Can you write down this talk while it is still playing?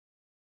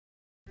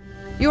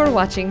You're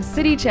watching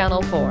City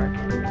Channel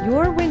 4,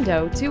 your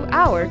window to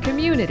our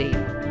community.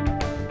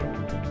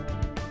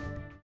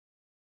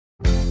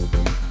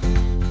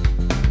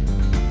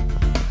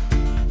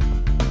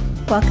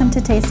 Welcome to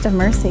Taste of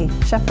Mercy.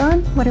 Chef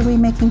Ron, what are we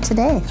making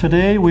today?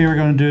 Today we are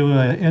going to do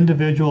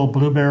individual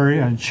blueberry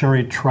and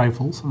cherry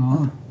trifles.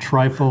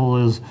 Trifle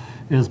is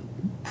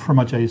pretty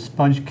much a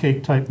sponge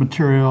cake type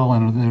material,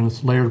 and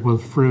it's layered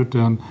with fruit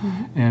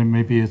and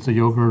maybe it's a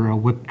yogurt or a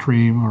whipped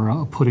cream or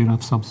a pudding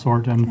of some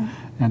sort, and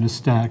it's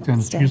stacked,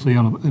 and it's usually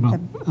in a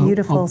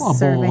beautiful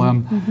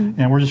serving. bowl,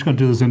 and we're just going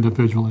to do this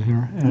individually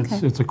here.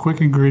 It's a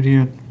quick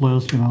ingredient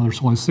list.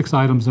 There's only 6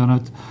 items in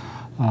it.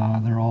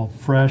 They're all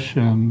fresh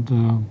and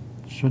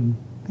something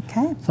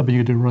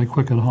you can do really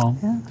quick at home.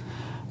 Yeah. So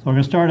we're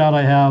going to start out.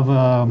 I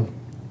have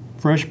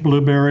fresh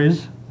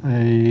blueberries,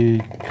 a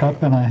 1.5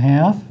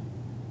 cups,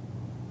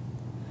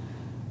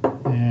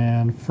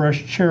 and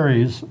fresh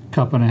cherries,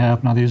 1.5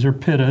 cups. Now these are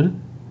pitted.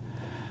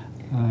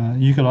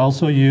 You could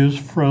also use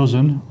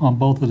frozen on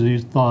both of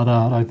these thawed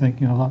out. I think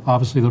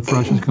obviously the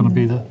fresh is going to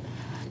be the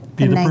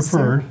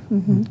preferred.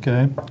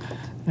 Okay,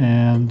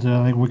 and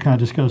I think we kind of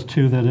discussed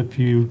too that if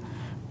you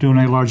do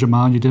a large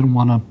amount, you didn't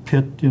want to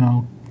pit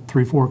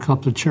 3-4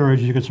 cups of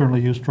cherries, you could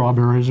certainly use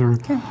strawberries or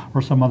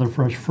some other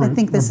fresh fruit. I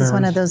think this is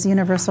one of those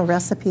universal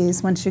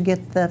recipes. Once you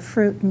get the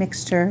fruit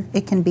mixture,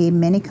 it can be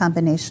many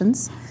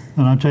combinations.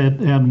 And I'm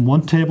add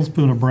 1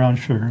 tablespoon of brown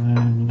sugar,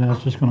 and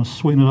that's just going to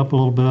sweeten it up a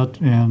little bit,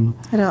 and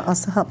it'll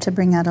also help to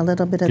bring out a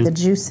little bit of the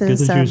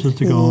juices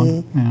to go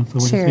on. Yeah,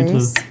 so cherries. We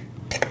just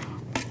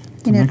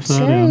need to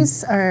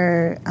cherries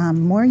are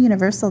more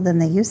universal than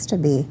they used to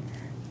be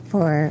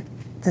for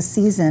the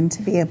season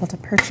to be able to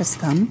purchase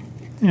them.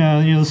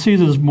 Yeah, the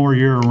season is more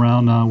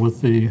year-round now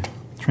with the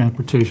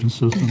transportation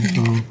system,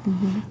 so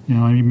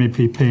you may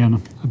be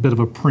paying a bit of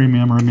a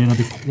premium, or it may not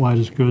be quite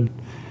as good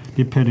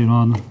depending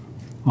on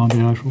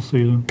the actual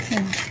season.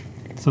 Yeah.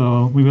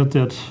 So we got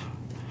that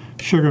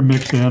sugar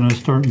mixed in, and it's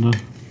starting to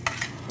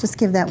just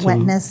give that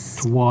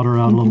wetness to water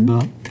out a little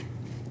bit.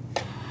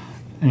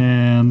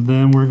 And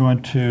then we're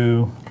going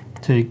to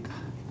take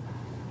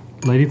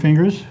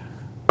ladyfingers.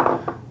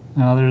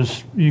 Now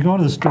you go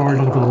to the store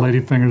for the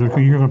ladyfingers,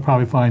 you're going to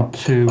probably find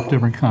 2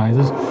 different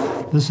kinds.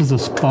 This is a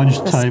sponge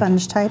type.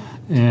 Sponge type.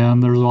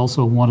 And there's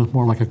also one that's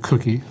more like a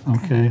cookie,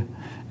 okay?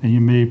 And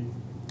you may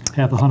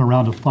have to hunt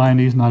around to find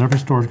these. Not every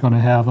store is going to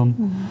have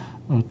them,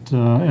 but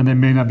and they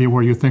may not be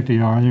where you think they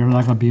are. They're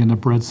not going to be in the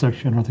bread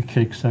section or the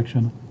cake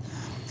section.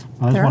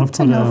 They're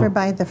often over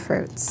by the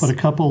fruits. Put a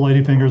couple of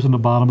ladyfingers in the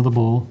bottom of the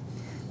bowl.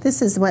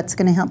 This is what's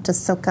going to help to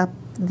soak up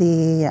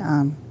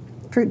the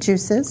fruit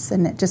juices,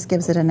 and it just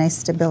gives it a nice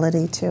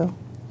stability too.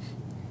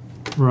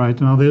 Right.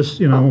 Now this,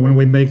 when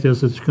we make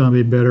this, it's going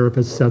to be better if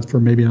it's set for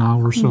maybe an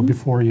hour or so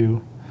before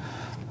you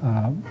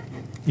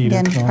eat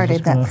Again, it. part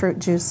of that fruit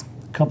juice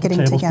couple getting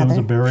tablespoons together.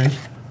 Of berries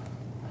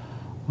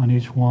on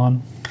each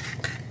one.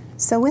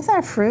 So with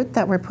our fruit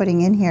that we're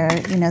putting in here,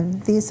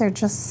 these are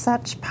just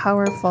such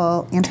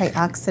powerful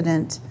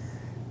antioxidant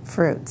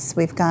fruits.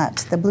 We've got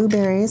the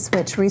blueberries,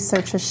 which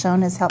research has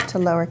shown has helped to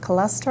lower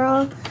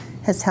cholesterol,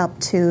 has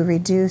helped to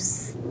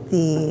reduce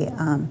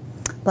the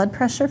blood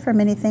pressure for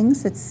many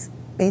things. It's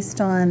based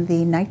on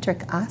the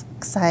nitric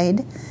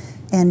oxide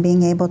and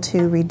being able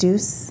to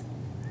reduce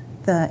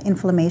the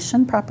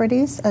inflammation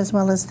properties, as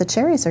well as the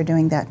cherries are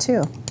doing that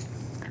too.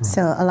 Sure.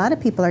 So a lot of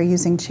people are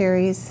using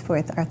cherries for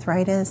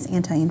arthritis,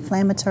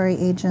 anti-inflammatory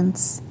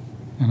agents.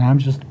 And I'm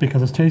just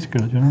because it tastes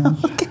good,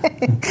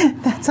 Okay,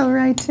 that's all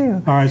right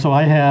too. All right, so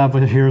I have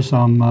here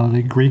some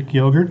the Greek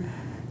yogurt,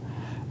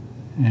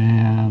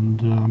 and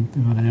I'm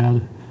going to add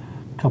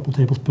a couple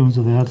tablespoons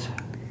of that.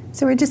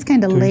 So we're just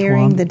kind of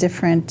layering the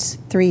different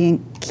 3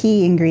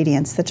 key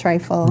ingredients, the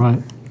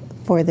trifle,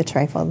 for the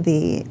trifle,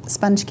 the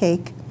sponge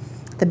cake,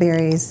 the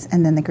berries,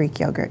 and then the Greek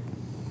yogurt.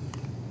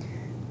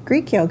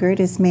 Greek yogurt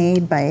is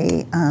made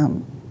by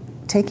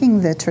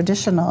taking the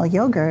traditional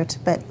yogurt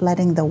but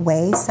letting the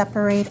whey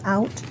separate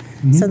out,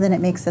 so then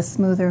it makes a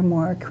smoother,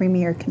 more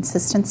creamier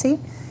consistency.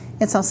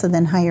 It's also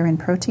then higher in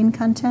protein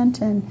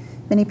content, and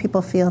many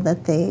people feel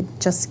that they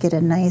just get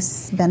a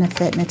nice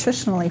benefit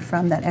nutritionally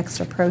from that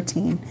extra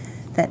protein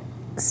that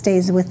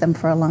stays with them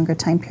for a longer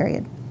time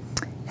period.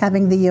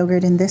 Having the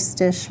yogurt in this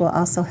dish will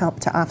also help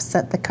to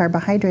offset the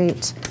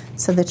carbohydrate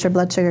so that your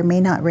blood sugar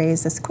may not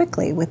raise as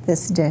quickly with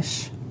this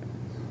dish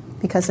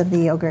because of the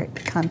yogurt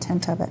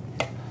content of it.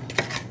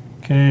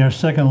 Okay, our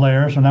second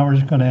layer, so now we're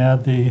just going to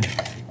add the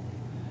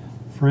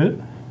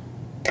fruit.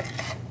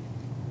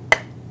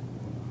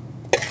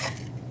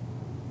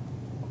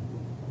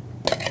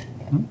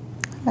 I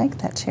like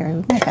that cherry.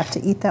 We might have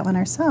to eat that one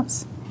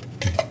ourselves.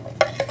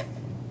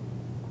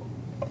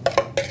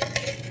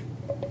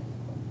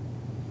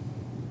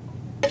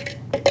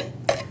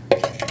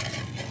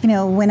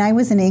 When I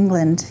was in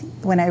England,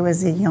 when I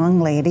was a young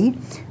lady,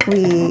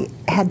 we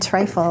had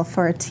trifle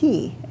for a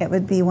tea. It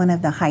would be one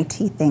of the high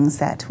tea things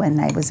that when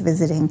I was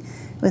visiting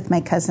with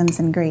my cousins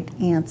and great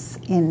aunts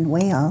in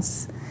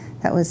Wales,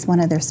 that was one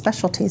of their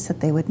specialties that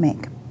they would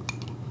make.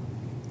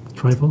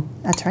 Trifle?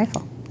 A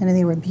trifle. and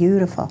they were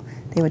beautiful.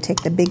 They would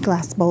take the big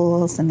glass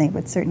bowls and they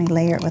would certainly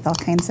layer it with all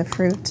kinds of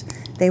fruit.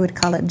 They would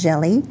call it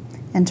jelly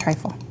and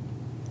trifle.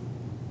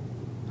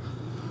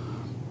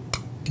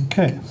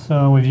 Okay,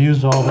 so we've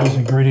used all those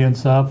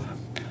ingredients up,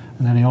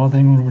 and then the only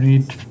thing we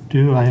need to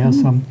do, I have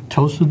some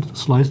toasted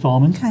sliced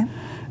almonds, Okay.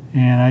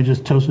 and I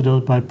just toasted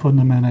those by putting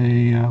them in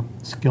a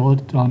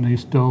skillet on the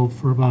stove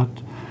for about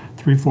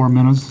 3-4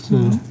 minutes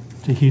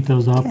to heat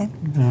those up. Okay.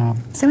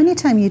 So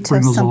anytime you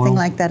bring toast those something oils.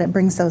 like that, it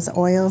brings those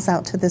oils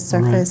out to the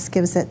surface,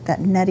 gives it that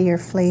nuttier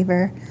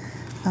flavor,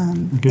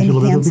 It gives you a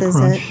little bit of a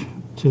enhances crunch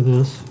to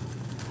this.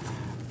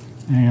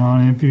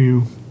 And if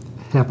you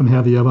happen to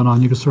have the oven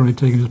on, you can certainly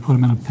take and just put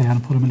them in a pan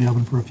and put them in the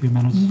oven for a few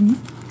minutes.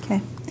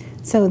 Okay.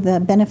 So the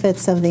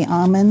benefits of the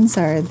almonds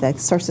are the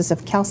sources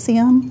of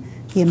calcium,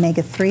 the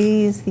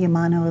omega-3s, the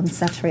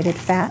monounsaturated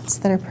fats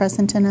that are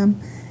present in them.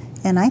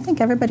 And I think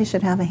everybody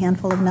should have a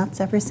handful of nuts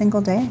every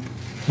single day.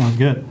 Sounds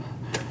good.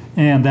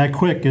 And that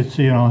quick, it's,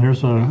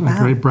 here's a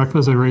great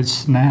breakfast, a great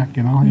snack,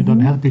 It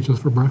doesn't have to be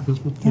just for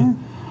breakfast, but and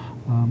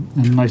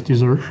a nice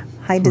dessert.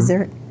 High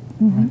dessert.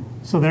 Right.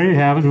 So there you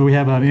have it. We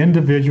have an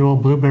individual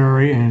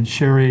blueberry and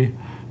cherry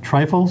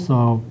trifle,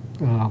 so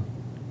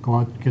go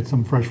out, get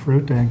some fresh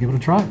fruit, and give it a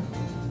try.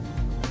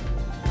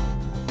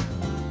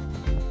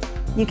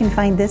 You can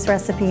find this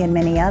recipe and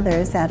many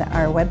others at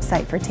our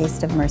website for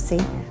Taste of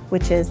Mercy,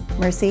 which is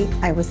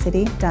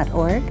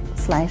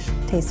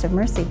mercyiowacity.org/Taste of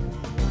Mercy.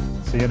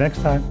 See you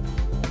next time.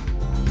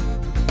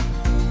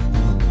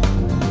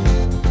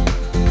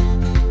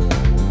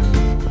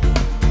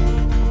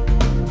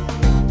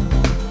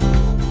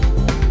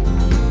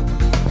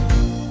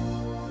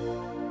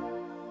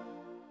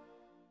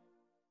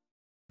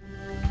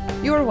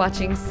 You're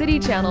watching City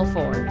Channel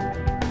 4.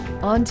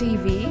 On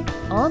TV,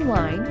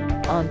 online,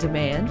 on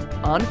demand,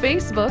 on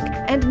Facebook,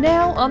 and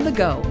now on the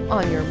go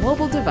on your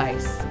mobile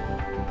device.